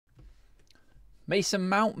Mason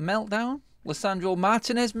Mount meltdown? Lissandro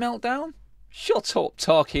Martinez meltdown? Shut up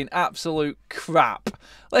talking absolute crap.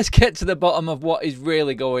 Let's get to the bottom of what is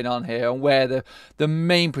really going on here and where the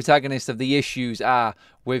main protagonists of the issues are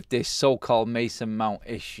with this so-called Mason Mount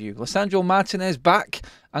issue. Lissandro Martinez back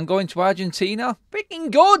and going to Argentina?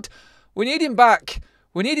 Freaking good! We need him back.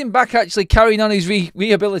 We need him back actually carrying on his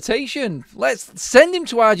rehabilitation. Let's send him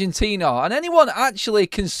to Argentina. And anyone actually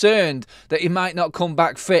concerned that he might not come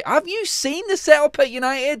back fit, have you seen the setup at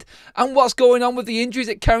United and what's going on with the injuries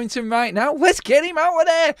at Carrington right now? Let's get him out of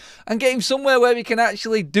there and get him somewhere where he can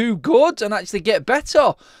actually do good and actually get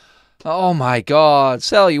better. Oh my God,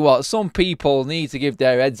 tell you what, some people need to give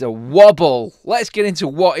their heads a wobble. Let's get into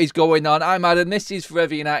what is going on. I'm Adam, this is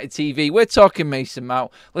Forever United TV. We're talking Mason Mount,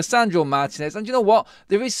 Lissandro Martinez, and you know what?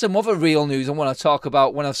 There is some other real news I want to talk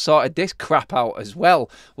about when I've sorted this crap out as well.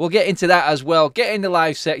 We'll get into that as well. Get in the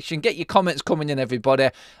live section, get your comments coming in, everybody,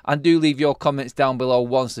 and do leave your comments down below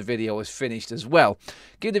once the video is finished as well.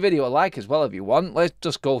 Give the video a like as well if you want. Let's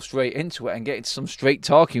just go straight into it and get into some straight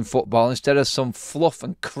talking football instead of some fluff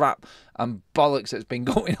and crap and bollocks that's been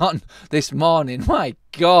going on this morning. My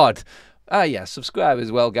God. Yeah, subscribe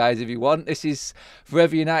as well, guys, if you want. This is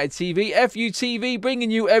Forever United TV, FUTV,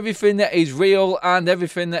 bringing you everything that is real and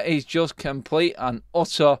everything that is just complete and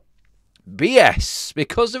utter BS,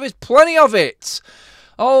 because there is plenty of it.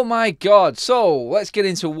 Oh my God. So let's get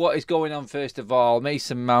into what is going on first of all.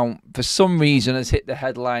 Mason Mount, for some reason, has hit the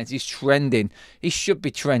headlines. He's trending. He should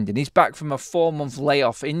be trending. He's back from a 4-month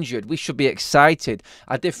layoff injured. We should be excited.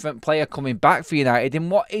 A different player coming back for United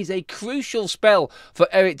in what is a crucial spell for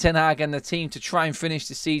Erik ten Hag and the team to try and finish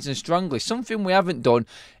the season strongly. Something we haven't done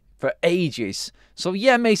for ages. So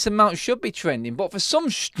yeah, Mason Mount should be trending. But for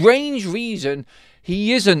some strange reason,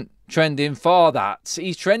 he isn't trending for that.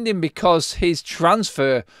 He's trending because his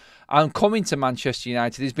transfer and coming to Manchester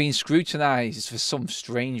United is being scrutinised for some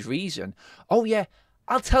strange reason. Oh yeah,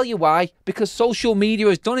 I'll tell you why. Because social media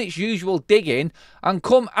has done its usual digging and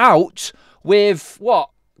come out with what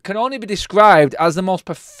can only be described as the most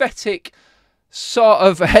pathetic sort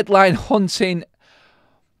of headline hunting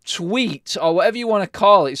tweet, or whatever you want to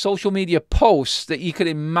call it, social media post that you could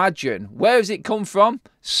imagine. Where has it come from?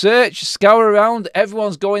 Search, scour around.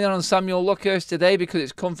 Everyone's going on Samuel Luckhurst today because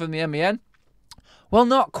it's come from the MEN. Well,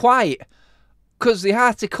 not quite, because the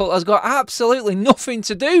article has got absolutely nothing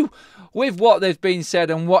to do with what they've been said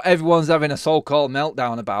and what everyone's having a so-called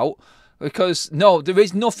meltdown about. Because, no, there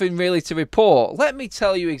is nothing really to report. Let me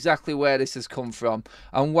tell you exactly where this has come from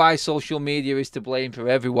and why social media is to blame for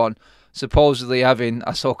everyone supposedly having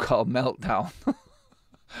a so-called meltdown.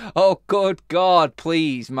 Oh, good God,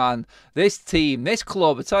 please, man. This team, this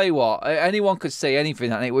club, I tell you what, anyone could say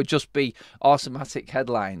anything and it would just be automatic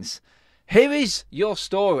headlines. Here is your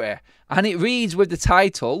story, and it reads with the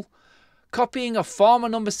title, "Copying a former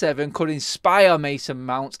number 7 could inspire Mason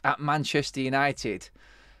Mount at Manchester United."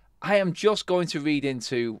 I am just going to read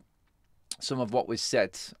into some of what was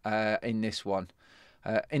said in this one.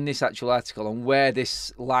 In this actual article and where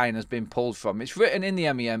this line has been pulled from. It's written in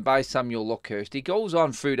the MEN by Samuel Luckhurst. He goes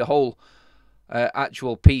on through the whole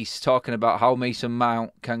actual piece talking about how Mason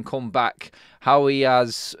Mount can come back, how he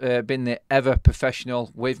has been the ever professional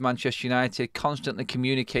with Manchester United, constantly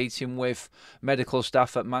communicating with medical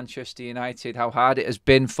staff at Manchester United, how hard it has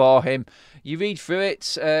been for him. You read through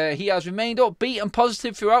it. He has remained upbeat and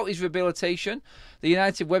positive throughout his rehabilitation. The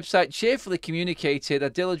United website cheerfully communicated, a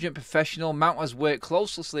diligent professional. Mount has worked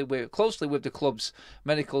closely with the club's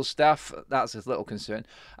medical staff, that's a little concern,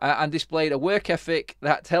 and displayed a work ethic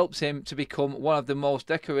that helps him to become one of the most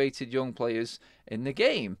decorated young players in the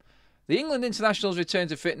game. The England international's return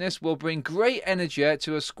to fitness will bring great energy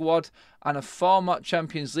to a squad, and a former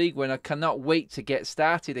Champions League winner cannot wait to get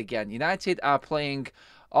started again. United are playing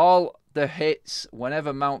all the hits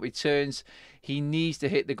whenever Mount returns. He needs to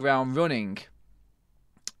hit the ground running.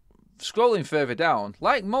 Scrolling further down,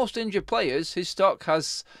 like most injured players, his stock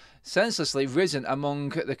has senselessly risen among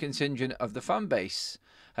the contingent of the fan base,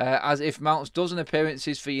 as if Mount's dozen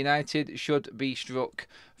appearances for United should be struck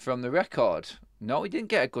from the record. No, he didn't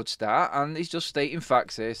get a good start, and he's just stating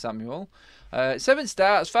facts here, Samuel. 7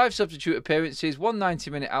 starts, 5 substitute appearances, 1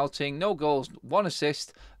 90-minute outing, no goals, 1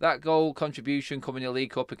 assist. That goal contribution coming in the League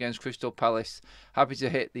Cup against Crystal Palace. Happy to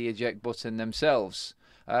hit the eject button themselves.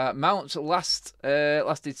 Mount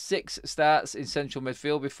lasted 6 starts in central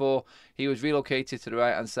midfield before he was relocated to the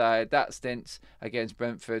right-hand side. That stint against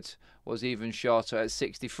Brentford was even shorter at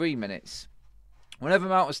 63 minutes. Whenever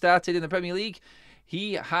Mount has started in the Premier League,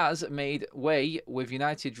 he has made way with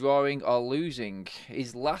United drawing or losing.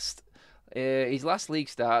 His last His last league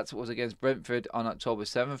start was against Brentford on October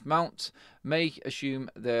 7th. Mount may assume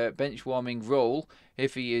the bench warming role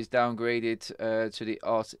if he is downgraded in the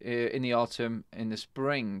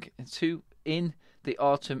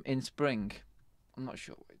autumn in spring. I'm not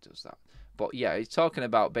sure why it does that. But yeah, he's talking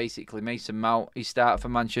about basically Mason Mount, his start for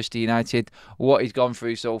Manchester United, what he's gone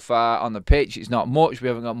through so far on the pitch. It's not much. We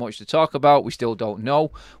haven't got much to talk about. We still don't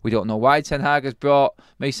know. We don't know why Ten Hag has brought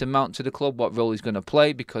Mason Mount to the club, what role he's going to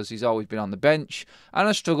play, because he's always been on the bench and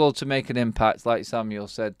has struggled to make an impact, like Samuel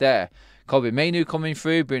said there. Kobe Mainoo coming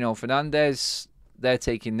through, Bruno Fernandes, they're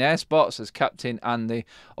taking their spots as captain and the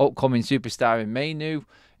upcoming superstar in Mainoo.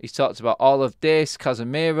 He's talked about all of this.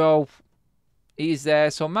 Casemiro, he's there.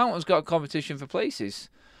 So Mount has got a competition for places.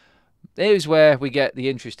 Here's where we get the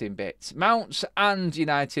interesting bit. Mount and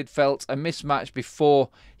United felt a mismatch before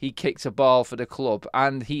he kicked a ball for the club,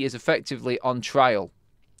 and he is effectively on trial.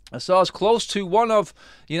 A source close to one of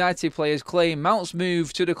United players claimed Mount's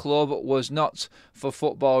move to the club was not for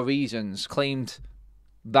football reasons, claimed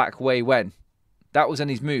back way when. That was in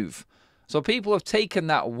his move. So people have taken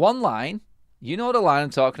that one line. You know the line I'm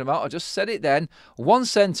talking about. I just said it then. One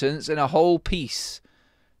sentence in a whole piece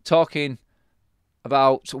talking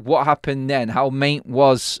about what happened then, how Mount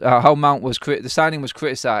was the signing was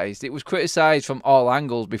criticised. It was criticised from all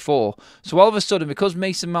angles before. So all of a sudden, because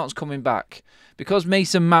Mason Mount's coming back, because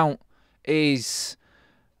Mason Mount is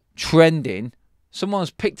trending,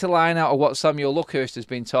 someone's picked a line out of what Samuel Luckhurst has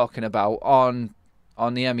been talking about on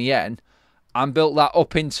the MEN and built that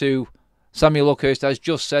up into Samuel Luckhurst has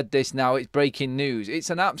just said this now. It's breaking news. It's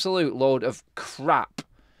an absolute load of crap.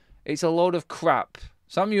 It's a load of crap.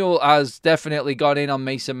 Samuel has definitely gone in on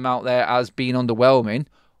Mason Mount there as being underwhelming.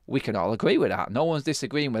 We can all agree with that. No one's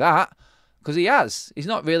disagreeing with that because he has. He's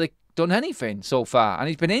not really done anything so far and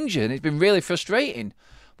he's been injured and it's been really frustrating.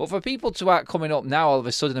 But for people to act coming up now all of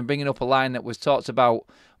a sudden and bringing up a line that was talked about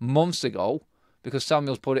months ago, because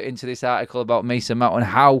Samuel's put it into this article about Mason Mount and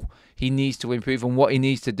how he needs to improve and what he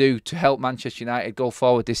needs to do to help Manchester United go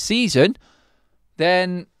forward this season,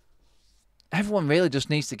 then everyone really just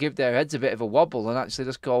needs to give their heads a bit of a wobble and actually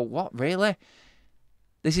just go, what, really?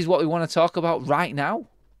 This is what we want to talk about right now?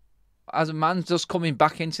 As a man just coming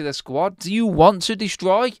back into the squad, do you want to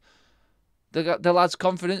destroy the lad's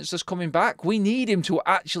confidence just coming back? We need him to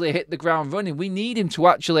actually hit the ground running. We need him to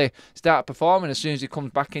actually start performing as soon as he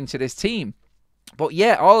comes back into this team. But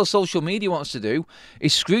yeah, all the social media wants to do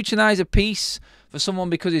is scrutinise a piece for someone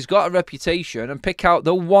because he's got a reputation and pick out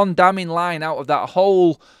the one damning line out of that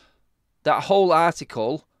whole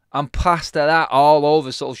article and plaster that all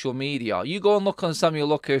over social media. You go and look on Samuel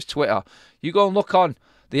Luckhurst's Twitter. You go and look on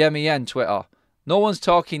the MEN Twitter. No one's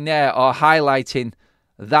talking there or highlighting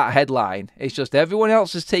that headline. It's just everyone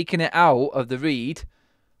else has taken it out of the read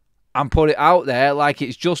and put it out there like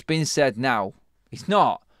it's just been said now. It's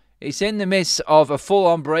not. It's in the midst of a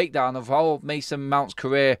full-on breakdown of all Mason Mount's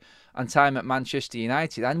career and time at Manchester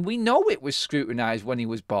United. And we know it was scrutinised when he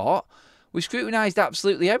was bought. We scrutinised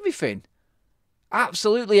absolutely everything.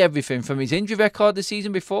 Absolutely everything, from his injury record the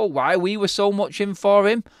season before, why we were so much in for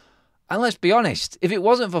him. And let's be honest, if it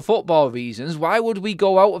wasn't for football reasons, why would we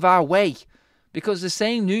go out of our way? Because the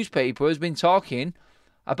same newspaper has been talking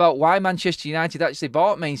about why Manchester United actually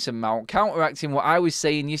bought Mason Mount, counteracting what I was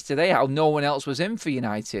saying yesterday, how no one else was in for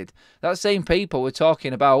United. That same paper were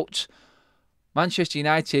talking about Manchester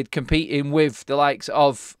United competing with the likes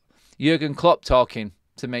of Jurgen Klopp talking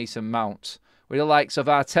to Mason Mount, with the likes of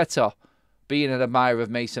Arteta being an admirer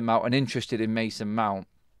of Mason Mount and interested in Mason Mount.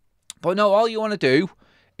 But no, all you want to do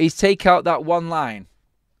is take out that one line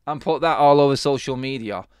and put that all over social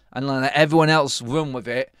media and let everyone else run with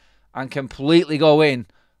it and completely go in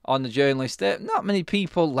on the journalist that not many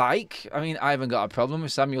people like. I mean, I haven't got a problem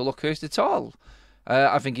with Samuel Luckhurst at all.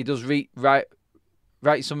 I think he does write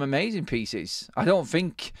some amazing pieces. I don't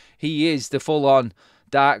think he is the full-on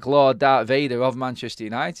Dark Lord, Darth Vader of Manchester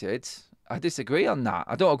United. I disagree on that.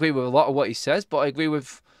 I don't agree with a lot of what he says, but I agree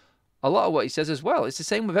with a lot of what he says as well. It's the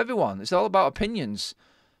same with everyone. It's all about opinions.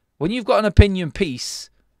 When you've got an opinion piece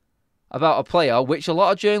about a player, which a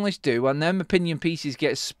lot of journalists do, and them opinion pieces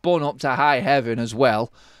get spun up to high heaven as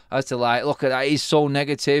well, as to like, look at that, he's so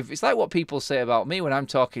negative. It's like what people say about me when I'm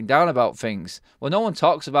talking down about things. Well, no one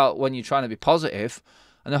talks about when you're trying to be positive.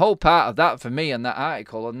 And the whole part of that for me and that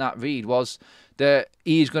article and that read was that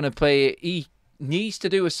he needs to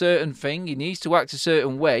do a certain thing, he needs to act a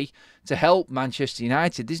certain way to help Manchester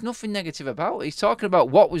United. There's nothing negative about it. He's talking about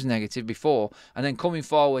what was negative before and then coming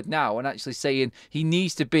forward now and actually saying he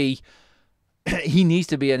needs to be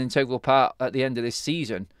an integral part at the end of this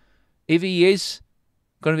season. If he is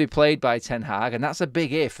going to be played by Ten Hag, and that's a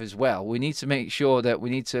big if as well, we need to make sure that we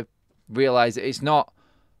need to realise that it's not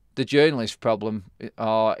the journalist problem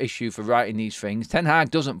or issue for writing these things. Ten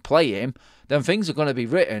Hag doesn't play him, then things are going to be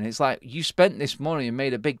written. It's like, you spent this money and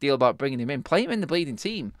made a big deal about bringing him in. Play him in the bleeding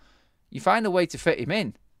team. You find a way to fit him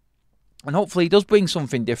in. And hopefully he does bring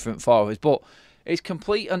something different for us. But it's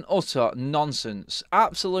complete and utter nonsense.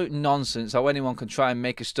 Absolute nonsense how anyone can try and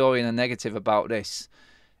make a story in a negative about this.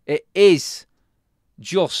 It is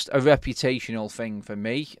just a reputational thing for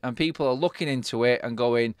me, and people are looking into it and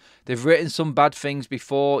going, they've written some bad things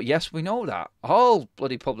before. Yes, we know that. All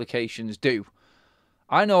bloody publications do.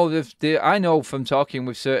 I know from talking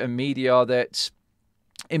with certain media that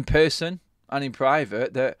in person and in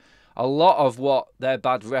private that a lot of what their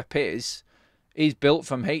bad rep is built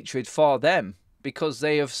from hatred for them because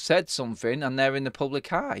they have said something and they're in the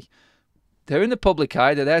public eye. They're in the public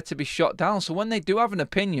eye, they're there to be shot down. So when they do have an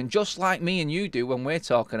opinion, just like me and you do when we're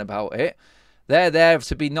talking about it, they're there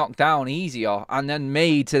to be knocked down easier and then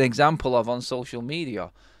made an example of on social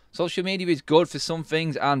media. Social media is good for some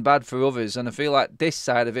things and bad for others. And I feel like this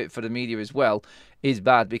side of it for the media as well is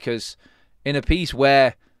bad, because in a piece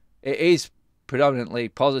where it is predominantly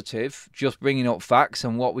positive, just bringing up facts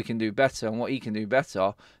and what we can do better and what he can do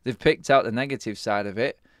better, they've picked out the negative side of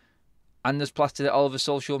it and just plastered it all over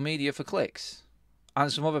social media for clicks.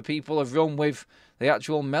 And some other people have run with the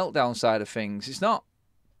actual meltdown side of things. It's not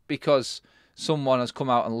because someone has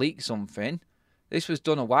come out and leaked something. This was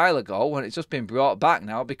done a while ago and it's just been brought back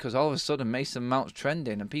now because all of a sudden Mason Mount's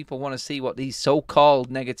trending and people want to see what these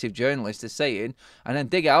so-called negative journalists are saying and then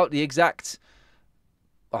dig out the exact,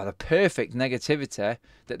 or the perfect negativity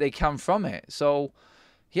that they can from it. So,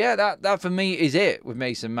 yeah, that for me is it with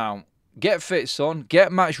Mason Mount. Get fit, son.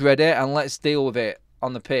 Get match ready and let's deal with it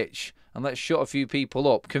on the pitch. And let's shut a few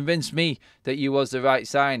people up. Convince me that you was the right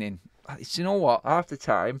signing. You know what? Half the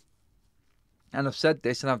time, and I've said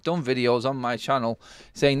this and I've done videos on my channel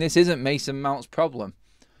saying this isn't Mason Mount's problem.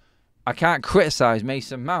 I can't criticise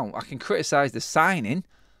Mason Mount. I can criticise the signing,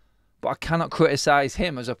 but I cannot criticise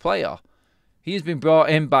him as a player. He has been brought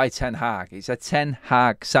in by Ten Hag. It's a Ten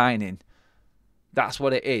Hag signing. That's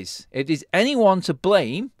what it is. If there's anyone to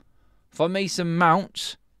blame for Mason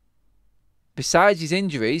Mount, besides his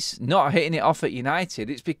injuries, not hitting it off at United,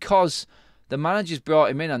 it's because the manager's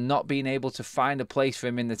brought him in and not being able to find a place for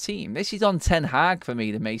him in the team. This is on Ten Hag for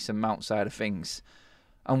me, the Mason Mount side of things.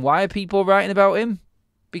 And why are people writing about him?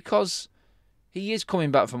 Because he is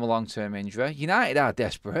coming back from a long-term injury. United are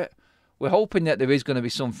desperate. We're hoping that there is going to be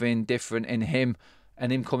something different in him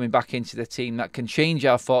and him coming back into the team that can change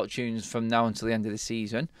our fortunes from now until the end of the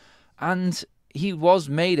season. And he was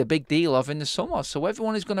made a big deal of in the summer, so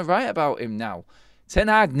everyone is going to write about him now. Ten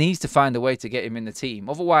Hag needs to find a way to get him in the team.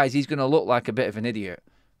 Otherwise, he's going to look like a bit of an idiot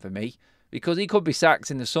for me, because he could be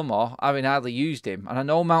sacked in the summer having hardly used him. And I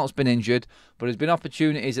know Mount's been injured, but there's been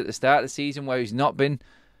opportunities at the start of the season where he's not been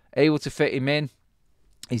able to fit him in.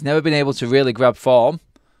 He's never been able to really grab form.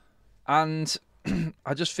 And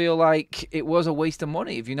I just feel like it was a waste of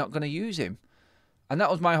money if you're not going to use him. And that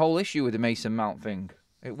was my whole issue with the Mason Mount thing.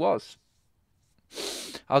 It was.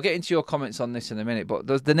 I'll get into your comments on this in a minute, but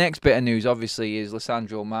the next bit of news obviously is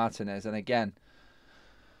Lisandro Martinez. And again,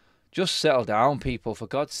 just settle down, people, for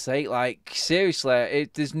God's sake. Like, seriously,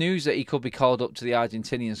 there's news that he could be called up to the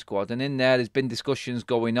Argentinian squad, and in there's been discussions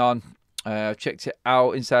going on. I've checked it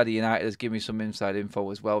out. Inside the United has given me some inside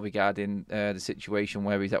info as well regarding the situation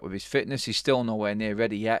where he's at with his fitness. He's still nowhere near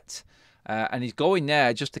ready yet. And he's going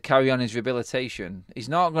there just to carry on his rehabilitation. He's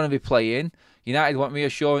not going to be playing. United want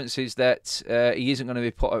reassurances that he isn't going to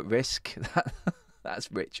be put at risk.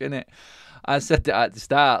 That's rich, isn't it? I said that at the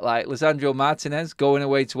start. Like, Lisandro Martinez going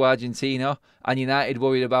away to Argentina and United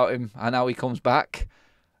worried about him and how he comes back.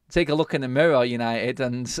 Take a look in the mirror, United.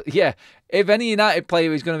 And, yeah, if any United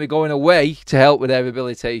player is going to be going away to help with their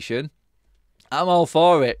rehabilitation, I'm all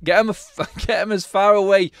for it. Get him as far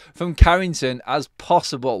away from Carrington as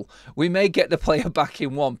possible. We may get the player back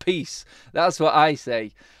in one piece. That's what I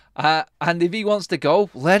say. And if he wants to go,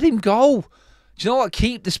 let him go. Do you know what?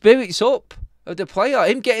 Keep the spirits up of the player.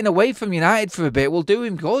 Him getting away from United for a bit will do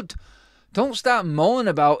him good. Don't start moaning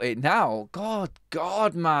about it now.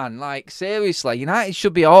 God, man. Like, seriously, United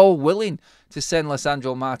should be all willing to send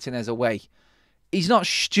Lisandro Martinez away. He's not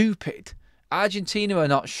stupid. Argentina are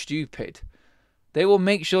not stupid. They will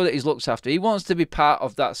make sure that he's looked after. He wants to be part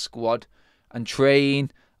of that squad and train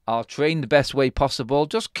the best way possible.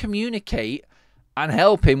 Just communicate and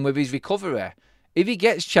help him with his recovery. If he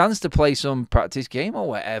gets a chance to play some practice game or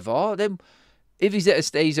whatever, then if he's at a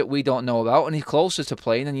stage that we don't know about and he's closer to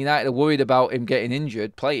playing and United are worried about him getting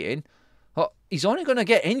injured playing, well, he's only going to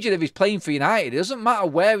get injured if he's playing for United. It doesn't matter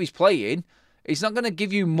where he's playing. It's not going to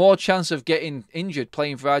give you more chance of getting injured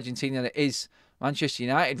playing for Argentina than it is Manchester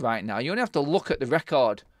United right now. You only have to look at the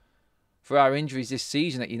record for our injuries this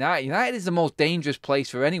season at United. United is the most dangerous place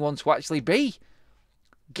for anyone to actually be.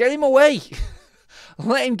 Get him away.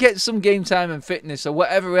 Let him get some game time and fitness or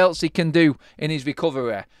whatever else he can do in his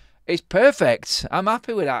recovery. It's perfect. I'm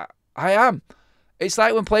happy with that. I am. It's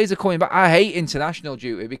like when players are coming back. I hate international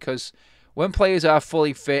duty because when players are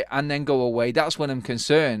fully fit and then go away, that's when I'm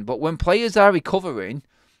concerned. But when players are recovering,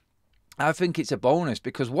 I think it's a bonus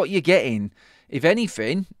because what you're getting, if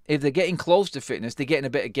anything, if they're getting close to fitness, they're getting a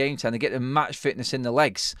bit of game time, they're getting match fitness in the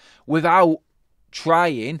legs without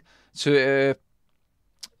trying to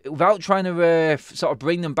sort of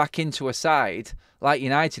bring them back into a side like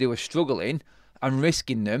United who are struggling and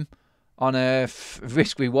risking them on a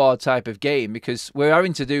risk-reward type of game, because we're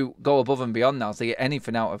having to go above and beyond now to get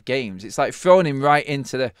anything out of games. It's like throwing him right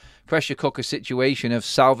into the pressure cooker situation of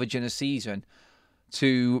salvaging a season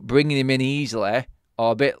to bringing him in easily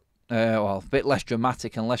or a bit less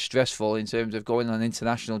dramatic and less stressful in terms of going on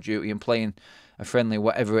international duty and playing a friendly,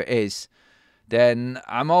 whatever it is. Then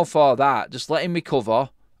I'm all for that. Just let him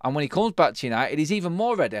recover. And when he comes back to United, he's even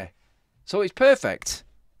more ready. So it's perfect.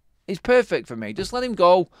 It's perfect for me. Just let him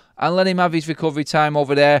go and let him have his recovery time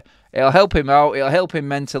over there. It'll help him out. It'll help him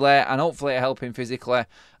mentally and hopefully it'll help him physically.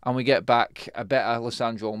 And we get back a better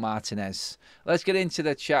Lisandro Martinez. Let's get into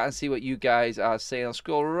the chat and see what you guys are saying. I'll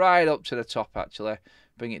scroll right up to the top, actually.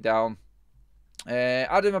 Bring it down.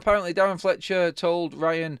 Adam, apparently Darren Fletcher told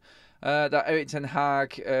Ryan that Erik ten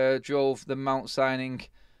Hag drove the Mount signing.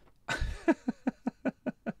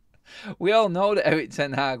 We all know that Erik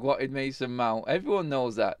ten Hag wanted Mason Mount. Everyone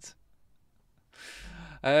knows that.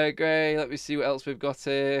 Great. Let me see what else we've got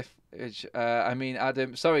here.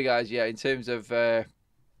 Adam. Sorry, guys. Yeah, in terms of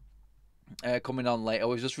coming on late, I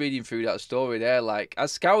was just reading through that story there. Like, I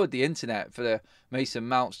scoured the internet for the Mason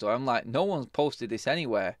Mount story. I'm like, no one's posted this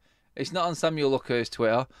anywhere. It's not on Samuel Lucker's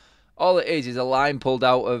Twitter. All it is a line pulled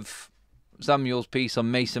out of Samuel's piece on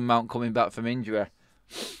Mason Mount coming back from injury.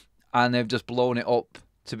 And they've just blown it up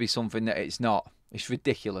to be something that it's not. It's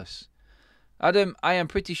ridiculous. Adam, I am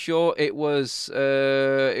pretty sure it was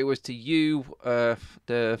to you,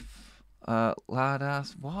 the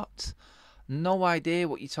ladass. What? No idea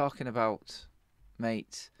what you're talking about,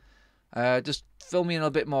 mate. Just fill me in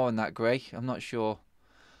a bit more on that, Gray. I'm not sure.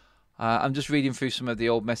 I'm just reading through some of the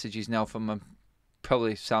old messages now from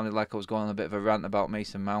probably sounded like I was going on a bit of a rant about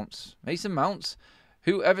Mason Mounts. Mason Mounts?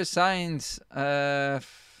 Whoever signs...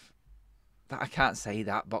 I can't say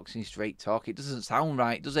that, boxing straight talk. It doesn't sound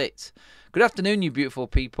right, does it? Good afternoon, you beautiful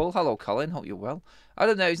people. Hello, Colin. Hope you're well. I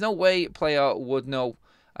don't know. There's no way a player would know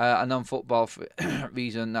a non-football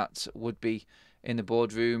reason that would be in the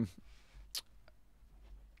boardroom.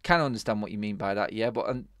 Can understand what you mean by that, yeah.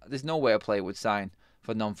 But there's no way a player would sign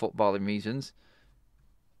for non-footballing reasons.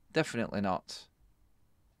 Definitely not.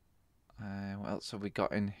 What else have we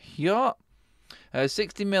got in here?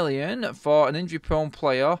 60 million for an injury-prone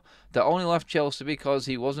player that only left Chelsea because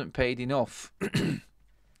he wasn't paid enough.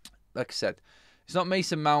 Like I said, it's not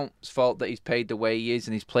Mason Mount's fault that he's paid the way he is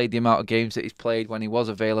and he's played the amount of games that he's played when he was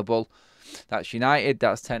available. That's United,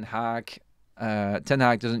 that's Ten Hag. Ten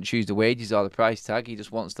Hag doesn't choose the wages or the price tag, he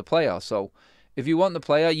just wants the player. So if you want the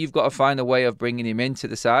player, you've got to find a way of bringing him into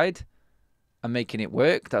the side and making it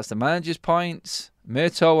work. That's the manager's point.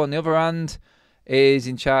 Murto, on the other hand, is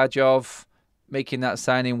in charge of making that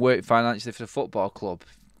signing work financially for the football club.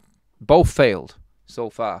 Both failed so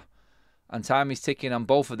far. And time is ticking on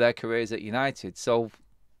both of their careers at United. So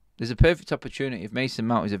there's a perfect opportunity if Mason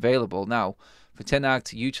Mount is available now for Ten Hag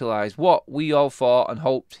to utilise what we all thought and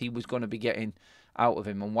hoped he was going to be getting out of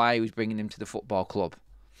him and why he was bringing him to the football club.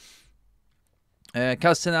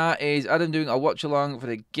 Castanar is Adam doing a watch along for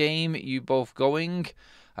the game. You both going?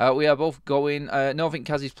 We are both going. No, I think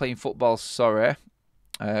Kaz is playing football. Sorry.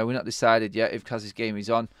 We're not decided yet if Kaz's game is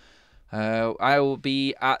on. I will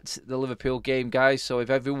be at the Liverpool game, guys. So if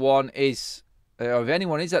everyone is, or if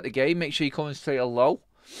anyone is at the game, make sure you come and say hello.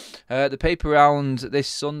 The paper round this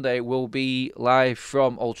Sunday will be live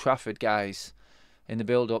from Old Trafford, guys, in the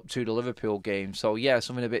build-up to the Liverpool game. So yeah,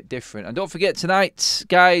 something a bit different. And don't forget tonight,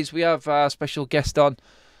 guys, we have our special guest on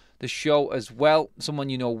the show as well. Someone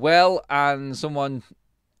you know well, and someone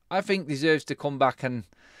I think deserves to come back and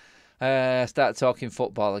start talking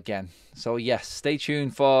football again. So yes, stay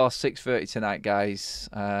tuned for 6:30 tonight, guys.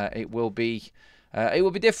 It will be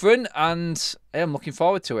different, and I'm looking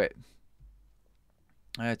forward to it.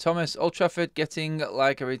 Thomas, Old Trafford getting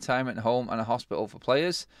like a retirement home and a hospital for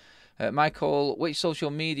players. Michael, which social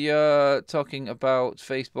media? Talking about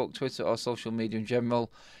Facebook, Twitter, or social media in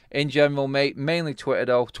general? In general, mate, mainly Twitter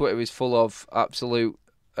though. Twitter is full of absolute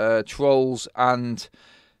trolls, and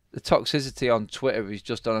the toxicity on Twitter is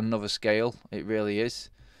just on another scale. It really is.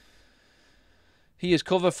 He is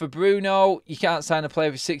cover for Bruno. You can't sign a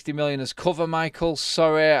player for 60 million as cover, Michael.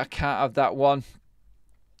 Sorry, I can't have that one.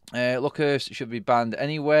 Lucas should be banned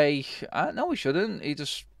anyway. No, he shouldn't. You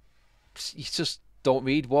just don't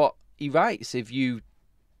read what he writes. If you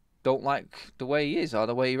don't like the way he is or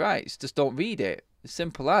the way he writes, just don't read it. As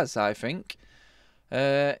simple as, I think.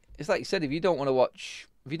 It's like you said, if you don't want to watch,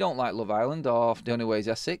 if you don't like Love Island or The Only Way is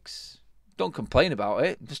Essex, don't complain about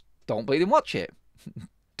it. Just don't bleed and watch it.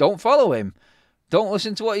 Don't follow him. Don't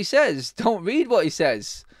listen to what he says. Don't read what he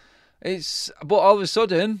says. But all of a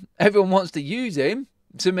sudden, everyone wants to use him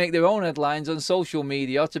to make their own headlines on social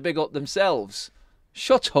media to big up themselves.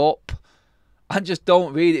 Shut up and just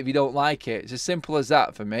don't read it if you don't like it. It's as simple as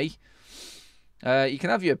that for me. You can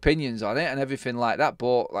have your opinions on it and everything like that,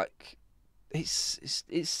 but like it's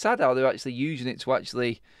sad how they're actually using it to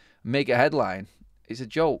actually make a headline. It's a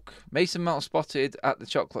joke. Mason Mount spotted at the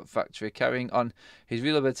chocolate factory carrying on his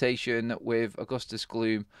rehabilitation with Augustus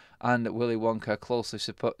Gloom and Willy Wonka closely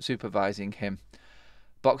supervising him.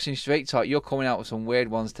 Boxing Straight Talk, you're coming out with some weird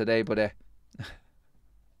ones today, buddy.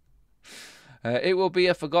 It will be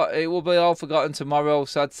all forgotten tomorrow.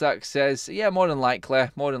 Sad Sack says, yeah, more than likely.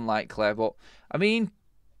 But I mean,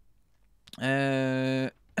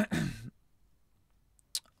 let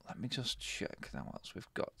me just check now what else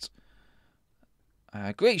we've got.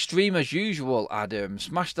 Great stream as usual, Adam.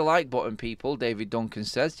 Smash the like button, people. David Duncan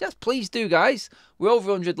says, yes, please do, guys. We're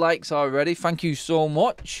over 100 likes already. Thank you so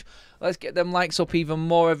much. Let's get them likes up even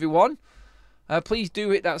more, everyone. Please do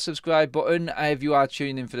hit that subscribe button if you are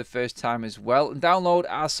tuning in for the first time as well. And download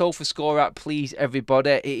our SofaScore app, please,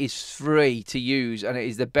 everybody. It is free to use, and it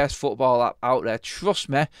is the best football app out there. Trust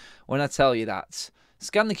me when I tell you that.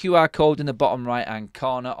 Scan the QR code in the bottom right-hand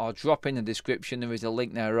corner or drop in the description. There is a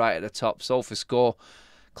link there right at the top, SofaScore.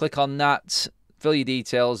 Click on that, fill your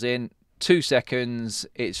details in. 2 seconds.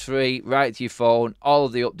 It's free, right to your phone. All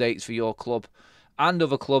of the updates for your club and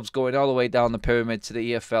other clubs going all the way down the pyramid to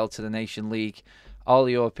the EFL, to the Nation League, all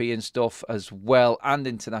the European stuff as well, and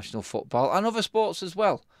international football and other sports as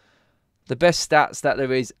well. The best stats that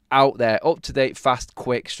there is out there, up to date, fast,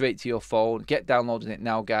 quick, straight to your phone. Get downloading it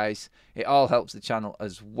now, guys. It all helps the channel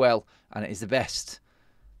as well, and it is the best.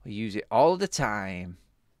 We use it all the time.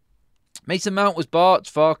 Mason Mount was bought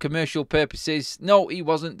for commercial purposes. No, he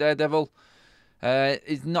wasn't, Daredevil.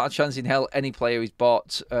 It's not a chance in hell any player is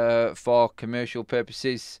bought for commercial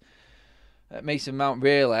purposes. Mason Mount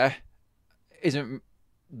really isn't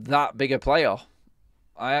that big a player.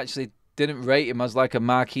 I actually didn't rate him as like a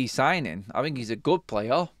marquee signing. I think he's a good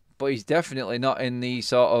player, but he's definitely not in the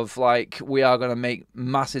sort of like, we are going to make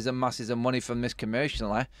masses and masses of money from this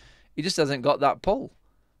commercially. He just hasn't got that pull,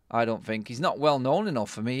 I don't think. He's not well known enough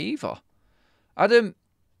for me either. Adam,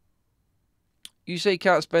 you say you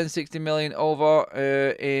can't spend 60 million over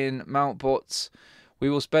in Mount, but we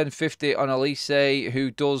will spend 50 on Elise.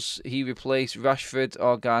 Who does he replace, Rashford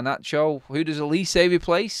or Garnacho? Who does Elise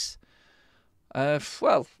replace?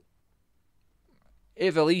 Well,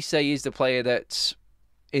 if Elise is the player that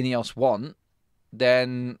Ineos want,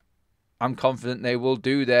 then I'm confident they will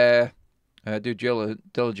do their due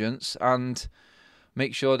diligence and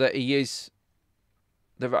make sure that he is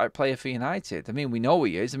the right player for United. I mean, we know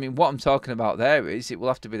he is. I mean, what I'm talking about there is it will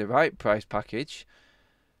have to be the right price package.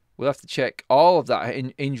 We'll have to check all of that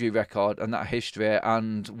injury record and that history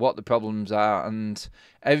and what the problems are and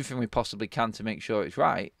everything we possibly can to make sure it's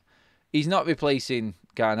right. He's not replacing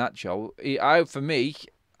Garnacho. For me,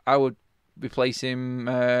 I would replace him.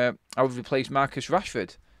 I would replace Marcus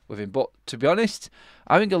Rashford with him. But to be honest,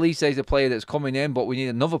 I think Elise is a player that's coming in, but we need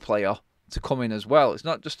another player to come in as well. It's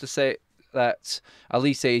not just to say that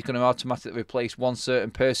Elise is going to automatically replace one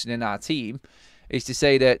certain person in our team. It's to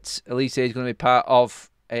say that Elise is going to be part of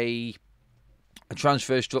a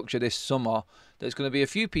transfer structure this summer. There's going to be a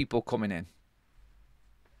few people coming in.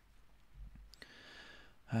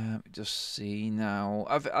 Just see now.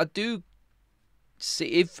 I do see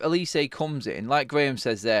if Elise comes in, like Graham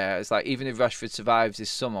says there, it's like even if Rashford survives this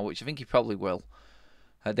summer, which I think he probably will,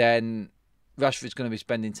 then Rashford's going to be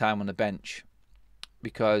spending time on the bench.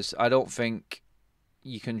 Because I don't think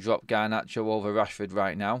you can drop Garnacho over Rashford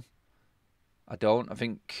right now. I don't. I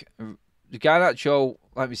think Garnacho,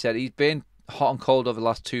 like we said, he's been hot and cold over the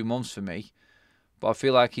last 2 months for me. But I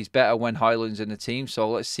feel like he's better when Højlund's in the team. So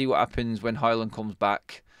let's see what happens when Højlund comes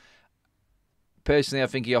back. Personally, I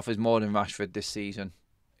think he offers more than Rashford this season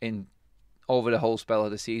in over the whole spell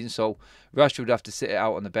of the season. So Rashford would have to sit it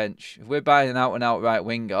out on the bench. If we're buying an out-and-out right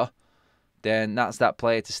winger, then that's that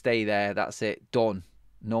player to stay there. That's it. Done.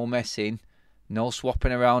 No messing. No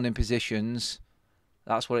swapping around in positions.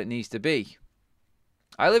 That's what it needs to be.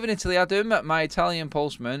 I live in Italy, Adam. My Italian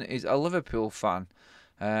postman is a Liverpool fan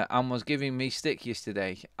and was giving me stick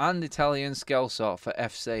yesterday. And Italian Scalzo for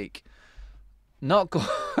F's sake. Not good,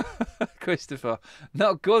 Christopher.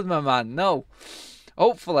 Not good, my man. No.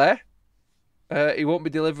 Hopefully, he won't be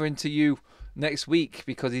delivering to you next week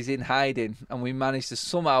because he's in hiding, and we managed to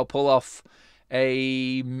somehow pull off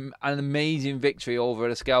an amazing victory over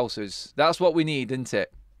the Scousers. That's what we need, isn't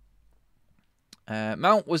it?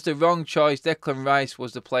 Mount was the wrong choice. Declan Rice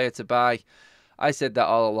was the player to buy. I said that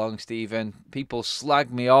all along, Stephen. People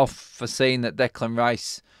slag me off for saying that Declan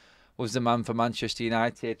Rice was the man for Manchester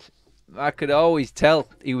United. I could always tell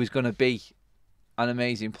he was going to be an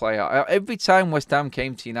amazing player. Every time West Ham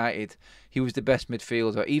came to United, he was the best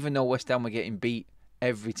midfielder. Even though West Ham were getting beat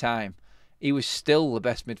every time, he was still the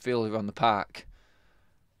best midfielder on the park.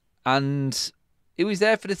 And he was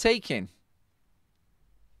there for the taking.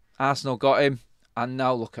 Arsenal got him, and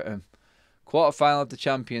now look at him. Quarter-final of the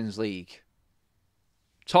Champions League.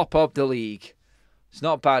 Top of the league. It's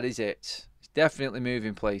not bad, is it? It's definitely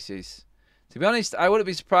moving places. To be honest, I wouldn't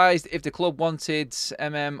be surprised if the club wanted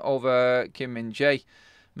over Kim Min-jae,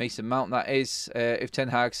 Mason Mount, that is. If Ten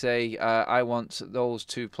Hag say, I want those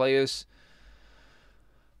two players.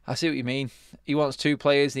 I see what you mean. He wants two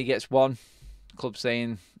players and he gets one. The club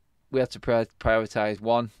saying, we have to prioritise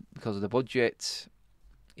one because of the budget.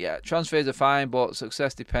 Yeah, transfers are fine, but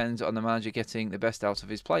success depends on the manager getting the best out of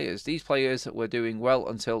his players. These players were doing well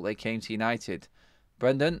until they came to United.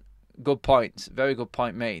 Brendan, good point. Very good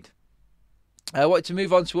point made. I wanted to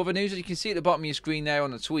move on to other news. As you can see at the bottom of your screen there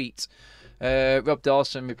on the tweet, Rob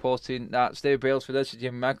Dawson reporting that Steve Brailsford and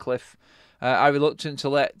Jim Radcliffe are reluctant to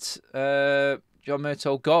let John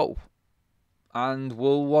Murtough go and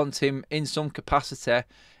will want him in some capacity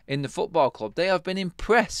in the football club. They have been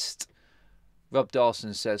impressed, Rob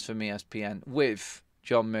Dawson says from ESPN, with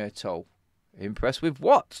John Murtough. Impressed with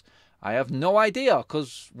what? I have no idea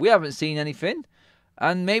because we haven't seen anything.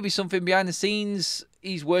 And maybe something behind the scenes,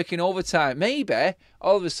 he's working overtime. Maybe,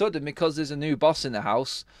 all of a sudden, because there's a new boss in the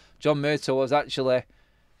house, John Murtough has actually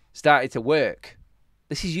started to work.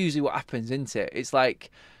 This is usually what happens, isn't it? It's like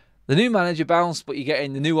the new manager bounce, but you're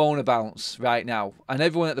getting the new owner bounce right now. And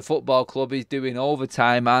everyone at the football club is doing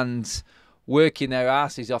overtime and working their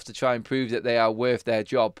asses off to try and prove that they are worth their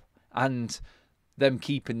job and them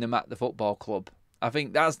keeping them at the football club. I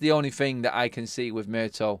think that's the only thing that I can see with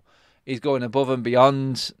Murtough. He's going above and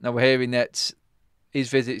beyond. Now we're hearing that his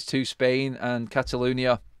visits to Spain and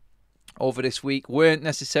Catalonia over this week weren't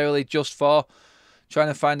necessarily just for trying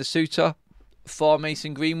to find a suitor for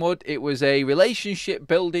Mason Greenwood. It was a relationship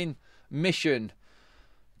building mission.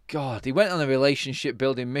 God, he went on a relationship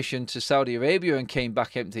building mission to Saudi Arabia and came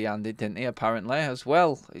back empty-handed, didn't he, apparently, as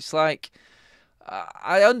well. It's like,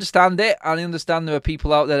 I understand it. I understand there are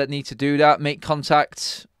people out there that need to do that, make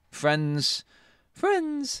contact, friend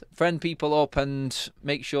people up and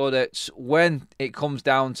make sure that when it comes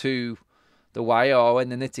down to the wire or when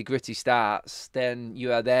the nitty-gritty starts, then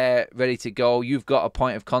you are there, ready to go. You've got a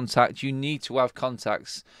point of contact. You need to have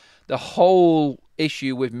contacts. The whole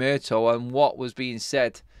issue with Murtough and what was being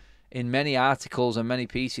said in many articles and many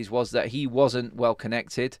pieces was that he wasn't well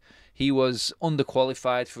connected. He was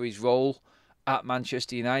underqualified for his role at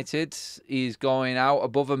Manchester United. He's going out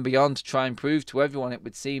above and beyond to try and prove to everyone, it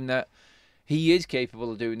would seem, that he is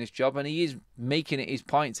capable of doing this job, and he is making it his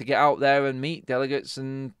point to get out there and meet delegates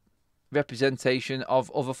and representation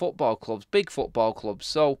of other football clubs, big football clubs.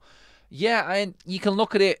 So, yeah, you can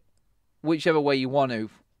look at it whichever way you want to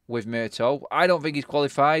with Murtough. I don't think he's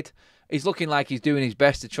qualified. He's looking like he's doing his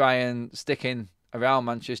best to try and stick in around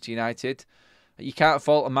Manchester United. You can't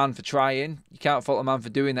fault a man for trying. You can't fault a man for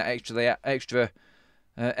doing that extra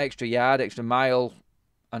yard, extra mile,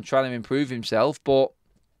 and trying to improve himself. But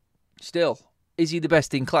still, is he the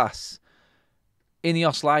best in class?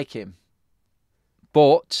 Ineos like him.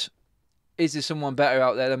 But is there someone better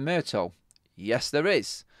out there than Murtough? Yes, there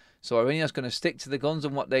is. So are Ineos going to stick to the guns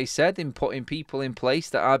on what they said in putting people in place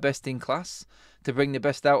that are best in class to bring the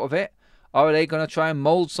best out of it? Or are they going to try and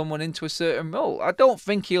mould someone into a certain role? I don't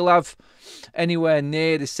think he'll have anywhere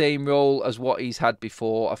near the same role as what he's had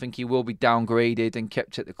before. I think he will be downgraded and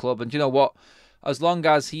kept at the club. And you know what? As long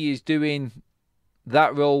as he is doing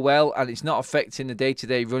that role well and it's not affecting the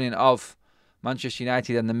day-to-day running of Manchester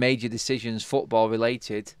United and the major decisions football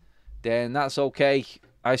related, then that's okay.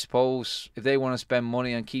 I suppose if they want to spend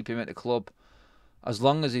money and keep him at the club, as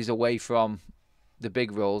long as he's away from the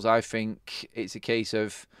big roles. I think it's a case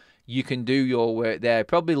of you can do your work there,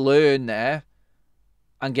 probably learn there,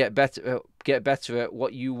 and get better at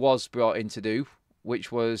what you was brought in to do,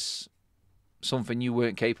 which was something you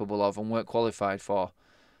weren't capable of and weren't qualified for.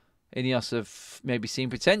 Ineos have maybe seen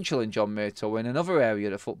potential in John Murtough in another area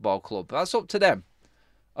of the football club. That's up to them.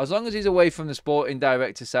 As long as he's away from the sporting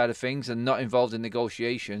director side of things and not involved in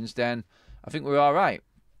negotiations, then I think we're all right.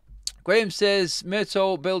 Graham says,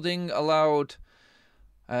 Murtough building allowed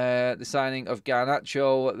the signing of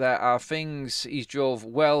Garnacho. There are things he's drove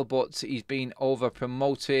well, but he's been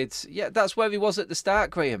over-promoted. Yeah, that's where he was at the start,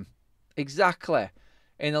 Graham. Exactly.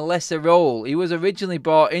 In a lesser role. He was originally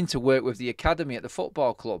brought in to work with the academy at the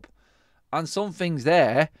football club. And some things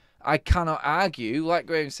there, I cannot argue, like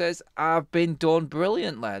Graham says, have been done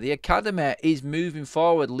brilliantly. The academy is moving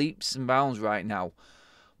forward leaps and bounds right now.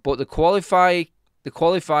 But the qualifying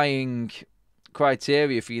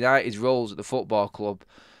criteria for United's roles at the football club,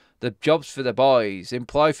 the jobs for the boys,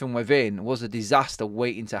 employ from within, was a disaster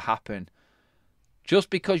waiting to happen. Just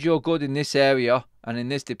because you're good in this area and in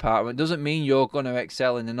this department doesn't mean you're going to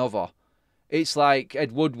excel in another. It's like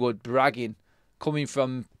Ed Woodward bragging, coming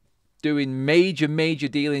from doing major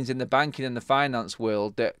dealings in the banking and the finance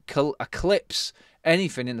world that eclipse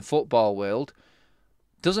anything in the football world.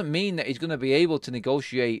 Doesn't mean that he's going to be able to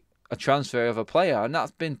negotiate a transfer of a player, and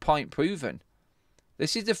that's been point proven.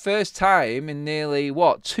 This is the first time in nearly,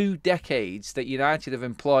 2 decades that United have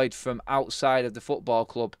employed from outside of the football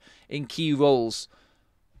club in key roles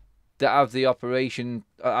that have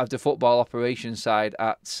the football operation side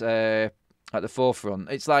at the forefront.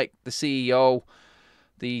 It's like the CEO,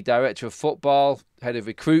 the director of football, head of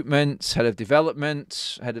recruitment, head of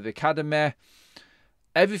development, head of academy,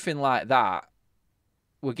 everything like that.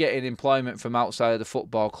 We're getting employment from outside of the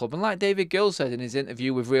football club. And like David Gill said in his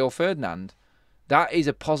interview with Rio Ferdinand, that is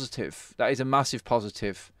a positive. That is a massive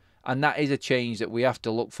positive. And that is a change that we have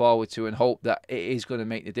to look forward to and hope that it is going to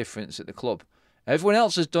make the difference at the club. Everyone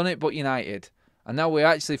else has done it but United. And now we're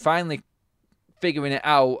actually finally figuring it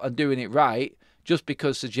out and doing it right just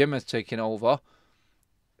because Sir Jim has taken over.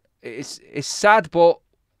 It's sad, but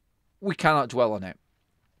we cannot dwell on it.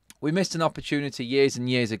 We missed an opportunity years and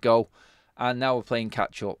years ago, and now we're playing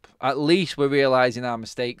catch up. At least we're realising our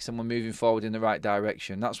mistakes and we're moving forward in the right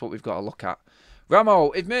direction. That's what we've got to look at.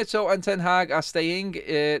 Ramo, if Murtough and Ten Hag are staying,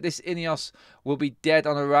 this Ineos will be dead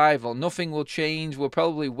on arrival. Nothing will change. We'll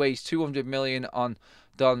probably waste 200 million on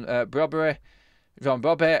John Brobby,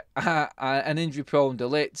 an injury-prone De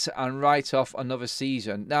Ligt, and write off another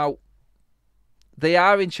season. Now, they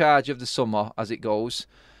are in charge of the summer as it goes.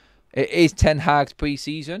 It is Ten Hag's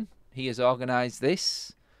pre-season. He has organised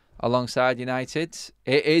this alongside United.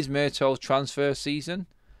 It is Murtaugh's transfer season.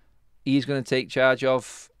 He's going to take charge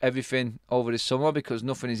of everything over the summer because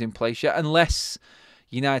nothing is in place yet. Unless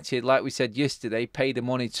United, like we said yesterday, pay the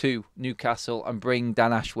money to Newcastle and bring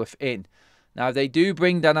Dan Ashworth in. Now, if they do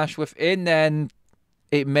bring Dan Ashworth in, then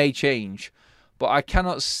it may change. But I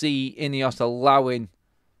cannot see Ineos allowing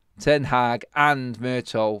Ten Hag and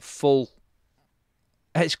Murtough full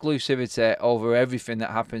exclusivity over everything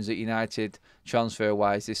that happens at United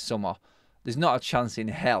transfer-wise this summer. There's not a chance in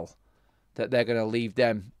hell that they're going to leave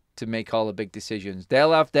them to make all the big decisions.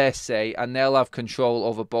 They'll have their say and they'll have control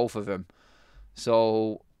over both of them.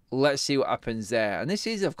 So let's see what happens there. And this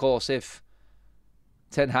is, of course, if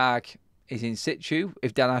Ten Hag is in situ,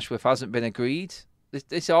 if Dan Ashworth hasn't been agreed.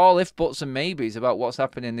 It's all if, buts and maybes about what's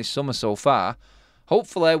happening this summer so far.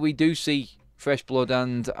 Hopefully we do see fresh blood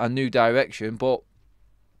and a new direction, but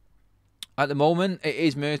at the moment it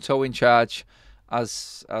is Murtough in charge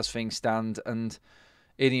as things stand, and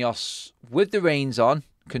Ineos with the reins on,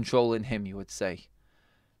 controlling him, you would say.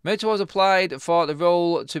 Murtough has applied for the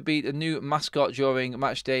role to be the new mascot during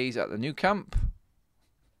match days at the new camp.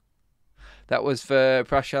 That was for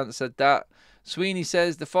Prashant said that. Sweeney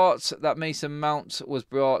says the thought that Mason Mount was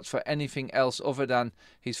brought for anything else other than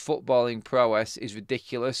his footballing prowess is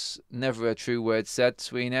ridiculous. Never a true word said,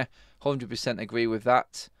 Sweeney. 100% agree with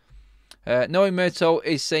that. Knowing Murtough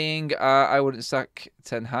is saying I wouldn't sack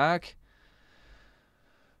Ten Hag.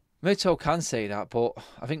 Murtough can say that, but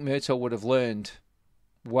I think Murtough would have learned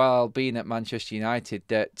while being at Manchester United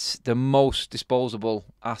that the most disposable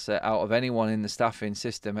asset out of anyone in the staffing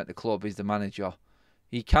system at the club is the manager.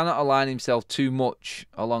 He cannot align himself too much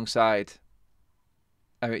alongside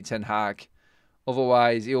Erik Ten Hag.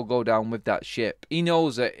 Otherwise, he'll go down with that ship. He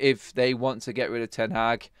knows that if they want to get rid of Ten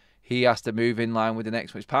Hag, he has to move in line with the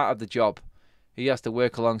next one. It's part of the job. He has to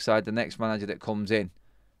work alongside the next manager that comes in.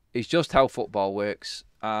 It's just how football works.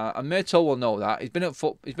 And Murtough will know that. He's been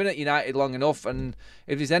at United long enough, and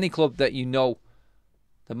if there's any club that you know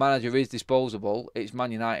the manager is disposable, it's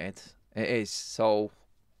Man United. It is. So,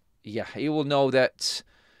 yeah, he will know that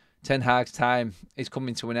Ten Hag's time is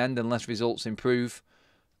coming to an end unless results improve.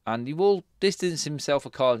 And he will distance himself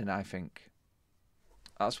accordingly, I think.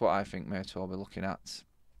 That's what I think Murto will be looking at.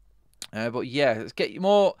 But yeah, let's get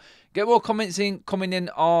more comments coming in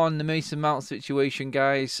on the Mason Mount situation,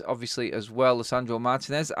 guys. Obviously, as well, Lisandro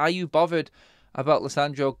Martinez. Are you bothered about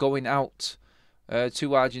Lisandro going out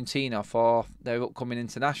to Argentina for their upcoming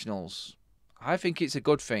internationals? I think it's a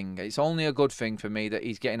good thing. It's only a good thing for me that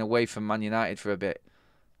he's getting away from Man United for a bit.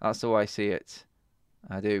 That's the way I see it.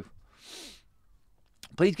 I do.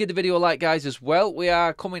 Please give the video a like, guys, as well. We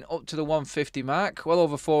are coming up to the 150 mark. Well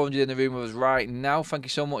over 400 in the room with us right now. Thank you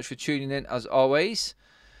so much for tuning in, as always.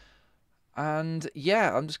 And,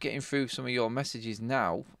 yeah, I'm just getting through some of your messages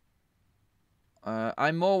now.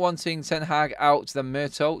 I'm more wanting Ten Hag out than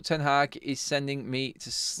Murto. Ten Hag is sending me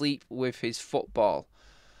to sleep with his football.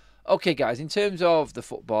 Okay, guys, in terms of the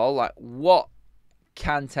football, like, what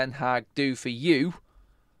can Ten Hag do for you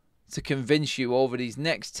to convince you over these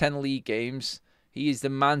next 10 league games he is the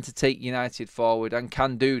man to take United forward and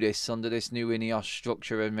can do this under this new Ineos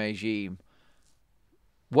structure and regime?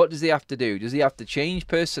 What does he have to do? Does he have to change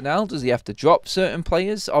personnel? Does he have to drop certain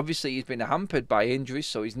players? Obviously, he's been hampered by injuries,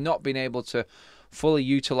 so he's not been able to fully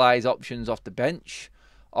utilise options off the bench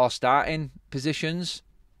or starting positions.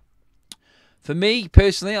 For me,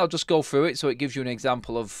 personally, I'll just go through it so it gives you an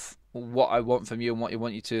example of what I want from you and what I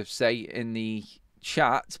want you to say in the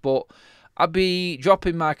chat. But I'd be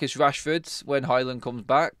dropping Marcus Rashford when Højlund comes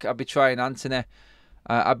back. I'd be trying Antony.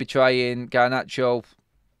 I'd be trying Garnacho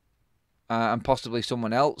and possibly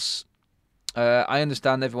someone else. I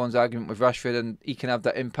understand everyone's argument with Rashford and he can have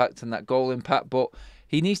that impact and that goal impact, but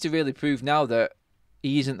he needs to really prove now that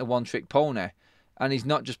he isn't the one-trick pony. And he's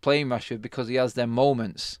not just playing Rashford because he has them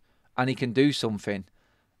moments and he can do something.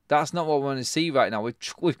 That's not what we want to see right now.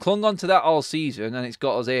 We've clung on to that all season and it's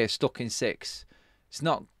got us here stuck in 6. It's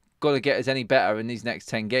not going to get us any better in these next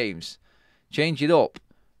 10 games. Change it up.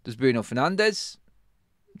 Does Bruno Fernandes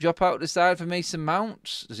drop out the side for Mason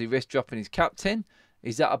Mount? Does he risk dropping his captain?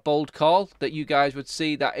 Is that a bold call that you guys would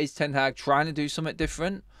see that is Ten Hag trying to do something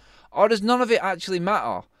different? Or does none of it actually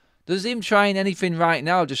matter? Does him trying anything right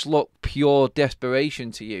now just look pure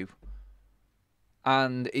desperation to you?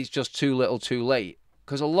 And it's just too little too late?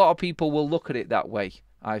 Because a lot of people will look at it that way,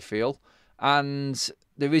 I feel. And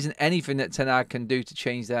there isn't anything that Ten Hag can do to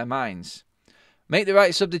change their minds. Make the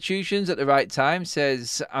right substitutions at the right time,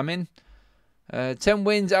 says Amin. 10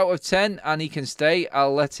 wins out of 10 and he can stay.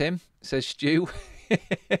 I'll let him, says Stu.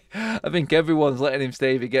 I think everyone's letting him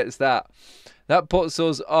stay if he gets that. That puts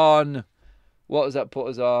us on... What does that put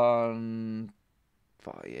us on?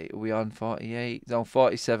 48. Are we on 48? No,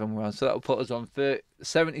 47 we're on. So that will put us on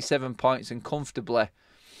 77 points and comfortably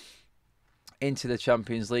into the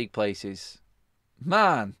Champions League places.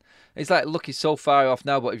 Man, it's like looking so far off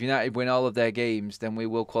now, but if United win all of their games, then we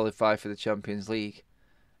will qualify for the Champions League.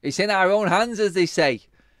 It's in our own hands, as they say.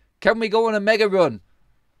 Can we go on a mega run?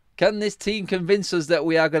 Can this team convince us that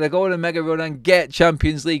we are going to go on a mega run and get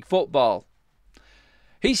Champions League football?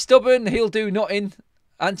 He's stubborn, he'll do nothing.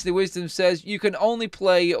 Anthony Wisdom says, you can only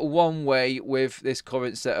play one way with this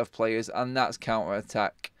current set of players, and that's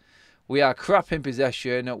counter-attack. We are crap in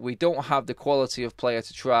possession. We don't have the quality of player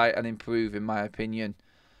to try and improve, in my opinion.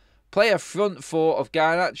 Play a front four of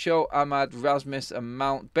Garnacho, Ahmad, Rasmus and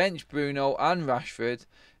Mount. Bench Bruno and Rashford.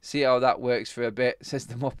 See how that works for a bit, says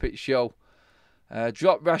the Muppet Show.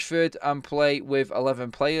 Drop Rashford and play with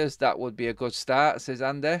 11 players. That would be a good start, says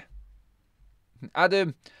Andy.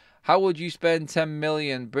 Adam, how would you spend 10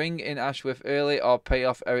 million? Bring in Ashworth early or pay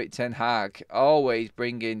off Eric Ten Hag? Always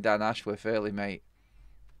bring in Dan Ashworth early, mate.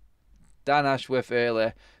 Dan Ashworth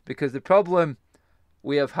early. Because the problem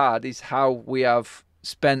we have had is how we have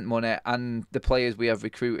spent money and the players we have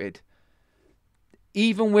recruited.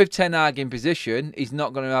 Even with Ten Hag in position, he's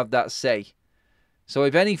not going to have that say. So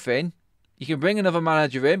if anything, you can bring another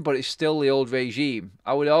manager in, but it's still the old regime.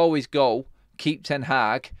 I would always go, keep Ten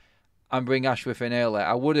Hag and bring Ashworth in early.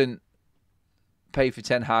 I wouldn't pay for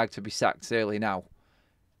Ten Hag to be sacked early now.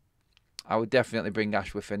 I would definitely bring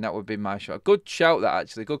Ashworth in. That would be my shot. Good shout, that,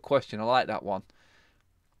 actually. Good question. I like that one.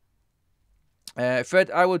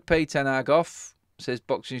 Fred, I would pay Ten Hag off, says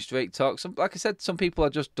Boxing Straight Talk. Like I said, some people are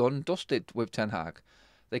just done, dusted with Ten Hag.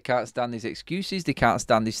 They can't stand his excuses. They can't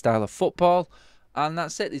stand his style of football. And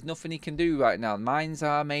that's it. There's nothing he can do right now. Minds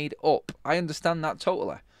are made up. I understand that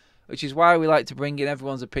totally. Which is why we like to bring in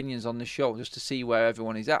everyone's opinions on the show, just to see where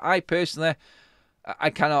everyone is at. I personally, I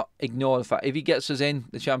cannot ignore the fact, if he gets us in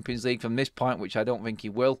the Champions League from this point, which I don't think he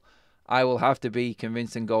will, I will have to be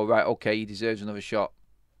convinced and go, right, okay, he deserves another shot.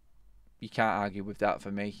 You can't argue with that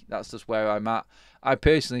for me. That's just where I'm at. I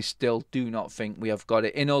personally still do not think we have got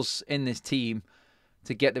it in us, in this team,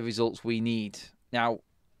 to get the results we need. Now,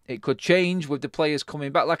 it could change with the players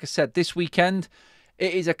coming back. Like I said, this weekend,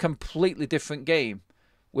 it is a completely different game.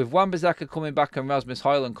 With Wan-Bissaka coming back and Rasmus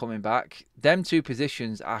Højlund coming back, them two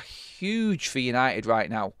positions are huge for United right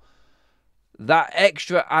now. That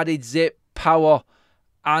extra added zip, power,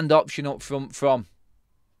 and option up front from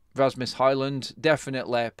Rasmus Højlund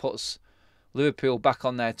definitely puts Liverpool back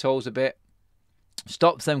on their toes a bit.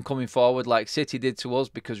 Stops them coming forward like City did to us,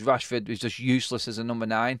 because Rashford is just useless as a number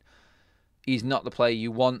 9. He's not the player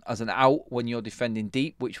you want as an out when you're defending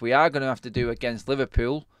deep, which we are going to have to do against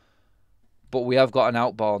Liverpool. But we have got an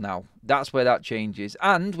out ball now. That's where that changes.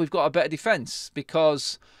 And we've got a better defence,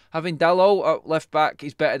 because having Dalot at left back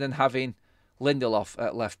is better than having Lindelof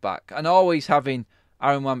at left back. And always having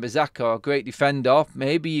Aaron Wan-Bissaka, a great defender.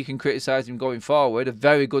 Maybe you can criticise him going forward. A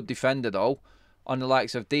very good defender, though, on the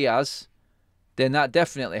likes of Diaz. Then that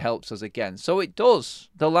definitely helps us again. So it does.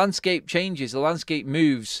 The landscape changes. The landscape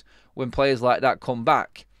moves when players like that come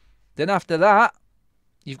back. Then after that,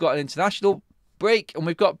 you've got an international break, and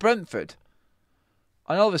we've got Brentford.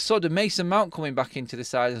 And all of a sudden, Mason Mount coming back into the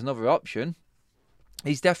side as another option.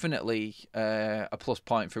 He's definitely a plus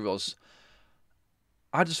point for us.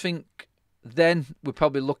 I just think then we're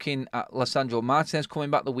probably looking at Lisandro Martinez coming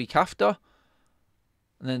back the week after.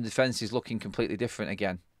 And then the defence is looking completely different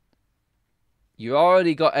again. You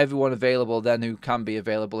already got everyone available then who can be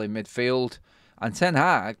available in midfield. And Ten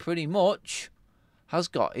Hag pretty much has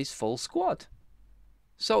got his full squad.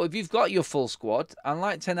 So if you've got your full squad, and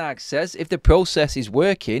like Ten Hag says, if the process is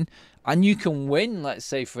working and you can win, let's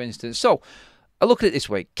say for instance. So I look at it this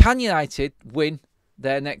way. Can United win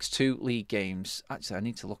their next 2 league games? Actually, I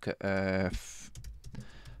need to look at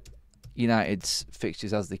United's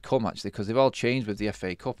fixtures as they come, actually, because they've all changed with the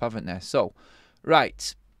FA Cup, haven't they? So,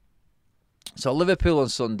 right. So Liverpool on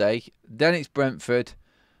Sunday, then it's Brentford,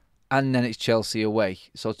 and then it's Chelsea away.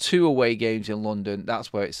 So 2 away games in London.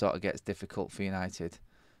 That's where it sort of gets difficult for United.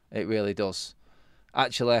 It really does.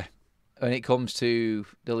 Actually, when it comes to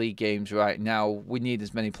the league games right now, we need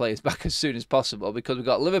as many players back as soon as possible, because we've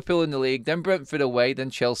got Liverpool in the league, then Brentford away, then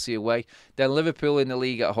Chelsea away, then Liverpool in the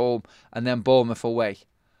league at home, and then Bournemouth away.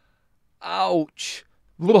 Ouch.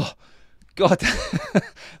 Ugh. God,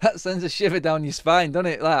 that sends a shiver down your spine,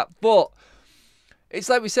 doesn't it? That. But it's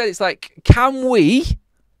like we said, it's like, can we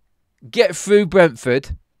get through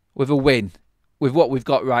Brentford with a win with what we've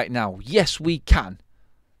got right now? Yes, we can.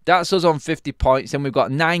 That's us on 50 points, and we've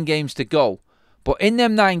got 9 games to go. But in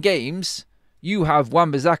them 9 games, you have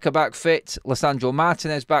Wan-Bissaka back fit, Lisandro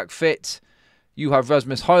Martinez back fit, you have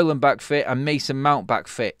Rasmus Højlund back fit, and Mason Mount back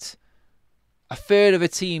fit. A third of a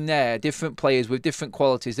team there, different players with different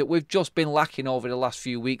qualities that we've just been lacking over the last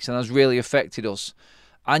few weeks and has really affected us.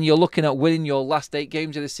 And you're looking at winning your last 8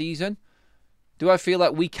 games of the season. Do I feel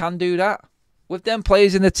like we can do that? With them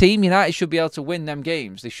players in the team, United should be able to win them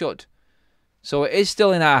games. They should. So it is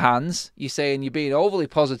still in our hands. You're saying you're being overly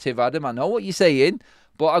positive, Adam. I know what you're saying.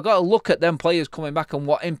 But I've got to look at them players coming back and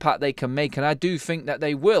what impact they can make. And I do think that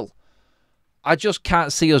they will. I just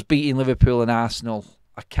can't see us beating Liverpool and Arsenal.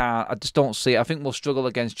 I can't. I just don't see it. I think we'll struggle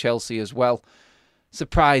against Chelsea as well.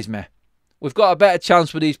 Surprise me. We've got a better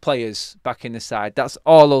chance with these players back in the side. That's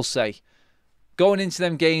all I'll say. Going into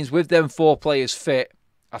them games with them 4 players fit,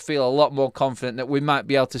 I feel a lot more confident that we might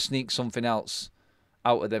be able to sneak something else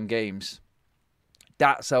out of them games.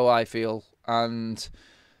 That's how I feel. And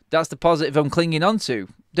that's the positive I'm clinging on to.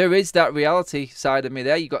 There is that reality side of me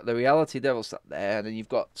there. You've got the reality devil sat there, and then you've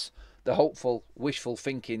got the hopeful, wishful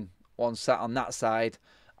thinking one sat on that side.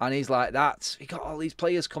 And he's like, that. We got all these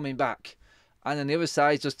players coming back. And then the other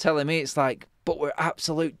side's just telling me, it's like, but we're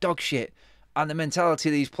absolute dog shit. And the mentality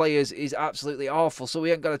of these players is absolutely awful. So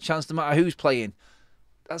we ain't got a chance no matter who's playing.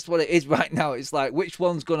 That's what it is right now. It's like, which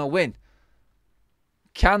one's going to win?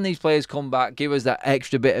 Can these players come back, give us that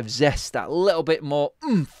extra bit of zest, that little bit more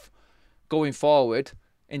oomph going forward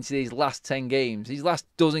into these last 10 games, these last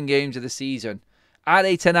dozen games of the season? Are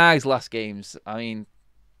they Ten Hag's last games? I mean,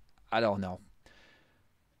 I don't know.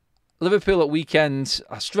 Liverpool at weekend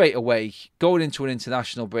are straight away going into an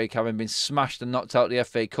international break, having been smashed and knocked out the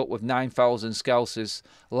FA Cup with 9,000 Scousers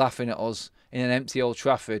laughing at us in an empty Old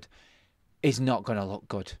Trafford, is not going to look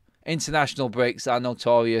good. International breaks are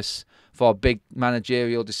notorious for big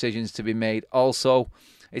managerial decisions to be made. Also,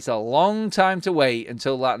 it's a long time to wait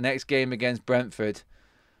until that next game against Brentford.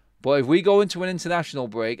 But if we go into an international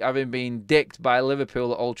break having been dicked by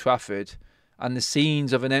Liverpool at Old Trafford, and the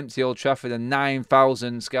scenes of an empty Old Trafford and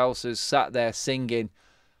 9,000 Scousers sat there singing,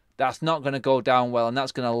 that's not going to go down well, and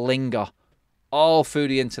that's going to linger all through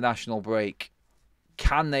the international break.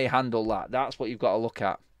 Can they handle that? That's what you've got to look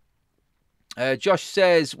at. Josh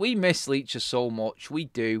says, we miss Leacher so much. We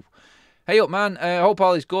do. Hey up, man. Hope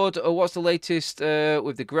all is good. What's the latest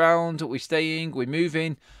with the ground? Are we staying? We're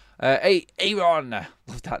moving? Hey, Aaron.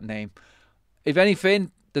 Love that name. If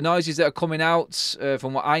anything, the noises that are coming out,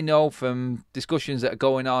 from what I know, from discussions that are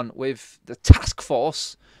going on with the task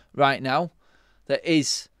force right now, that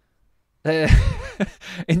is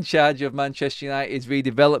in charge of Manchester United's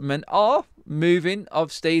redevelopment or moving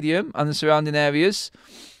of stadium and the surrounding areas,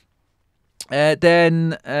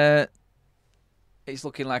 then it's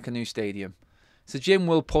looking like a new stadium. So Jim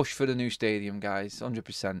will push for the new stadium, guys,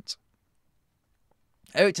 100%.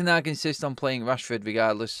 Eric Ten Hag insists on playing Rashford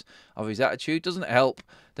regardless of his attitude. Doesn't help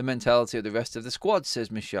the mentality of the rest of the squad,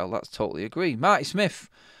 says Michelle. That's totally agree. Marty Smith.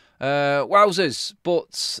 Wowzers.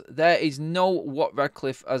 But there is no what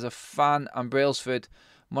Radcliffe as a fan and Brailsford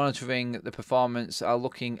monitoring the performance are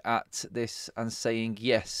looking at this and saying,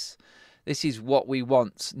 yes, this is what we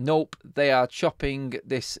want. Nope, they are chopping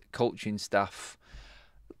this coaching staff.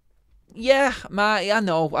 Yeah, Marty, I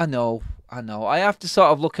know. I have to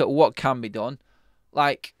sort of look at what can be done.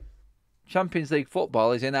 Like, Champions League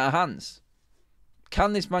football is in our hands.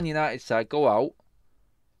 Can this Man United side go out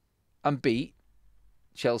and beat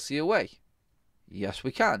Chelsea away? Yes,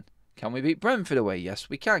 we can. Can we beat Brentford away? Yes,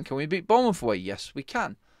 we can. Can we beat Bournemouth away? Yes, we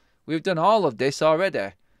can. We've done all of this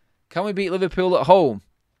already. Can we beat Liverpool at home?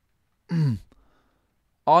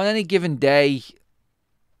 On any given day,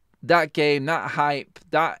 that game, that hype,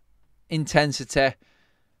 that intensity,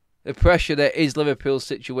 the pressure that is Liverpool's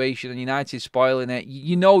situation and United spoiling it,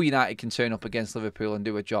 you know United can turn up against Liverpool and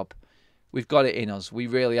do a job. We've got it in us. We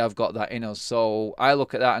really have got that in us. So I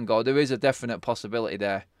look at that and go, there is a definite possibility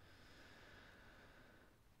there.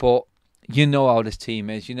 But you know how this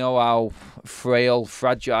team is. You know how frail,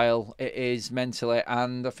 fragile it is mentally.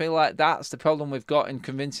 And I feel like that's the problem we've got in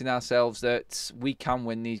convincing ourselves that we can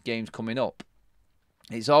win these games coming up.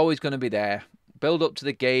 It's always going to be there. Build up to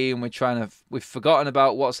the game. We've forgotten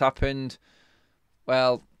about what's happened.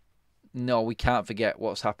 Well, no, we can't forget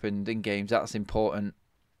what's happened in games. That's important.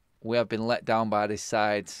 We have been let down by this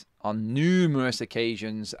side on numerous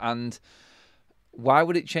occasions. And why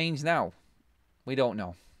would it change now? We don't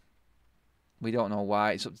know. We don't know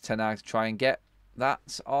why. It's up to Ten Hag to try and get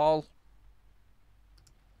that all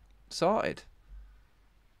sorted.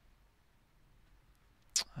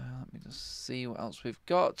 Let me just see what else we've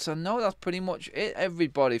got. So, no, that's pretty much it,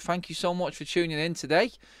 everybody. Thank you so much for tuning in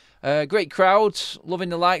today. Great crowd. Loving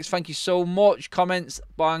the likes. Thank you so much. Comments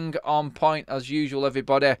bang on point as usual,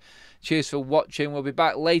 everybody. Cheers for watching. We'll be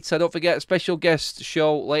back later. Don't forget, a special guest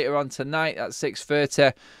show later on tonight at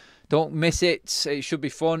 6:30. Don't miss it. It should be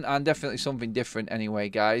fun and definitely something different anyway,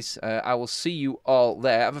 guys. I will see you all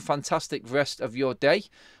there. Have a fantastic rest of your day.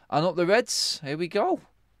 And up the Reds. Here we go.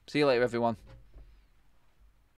 See you later, everyone.